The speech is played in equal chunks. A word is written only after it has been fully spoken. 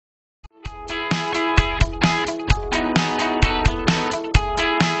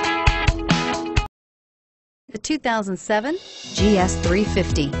2007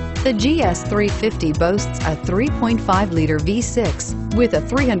 GS350. The GS350 boasts a 3.5-liter V6 with a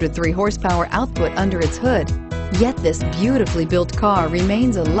 303 horsepower output under its hood. Yet this beautifully built car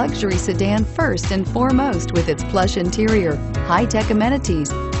remains a luxury sedan first and foremost, with its plush interior, high-tech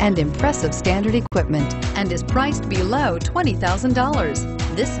amenities, and impressive standard equipment, and is priced below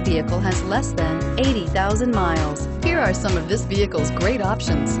 $20,000. This vehicle has less than 80,000 miles. Here are some of this vehicle's great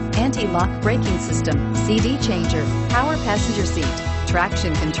options: anti-lock braking system, CD changer, power passenger seat,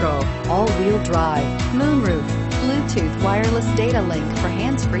 traction control, all-wheel drive, moonroof, Bluetooth wireless data link for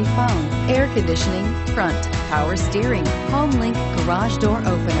hands-free phone, air conditioning, front, power steering, home link garage door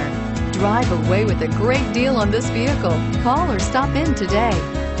opener. Drive away with a great deal on this vehicle. Call or stop in today.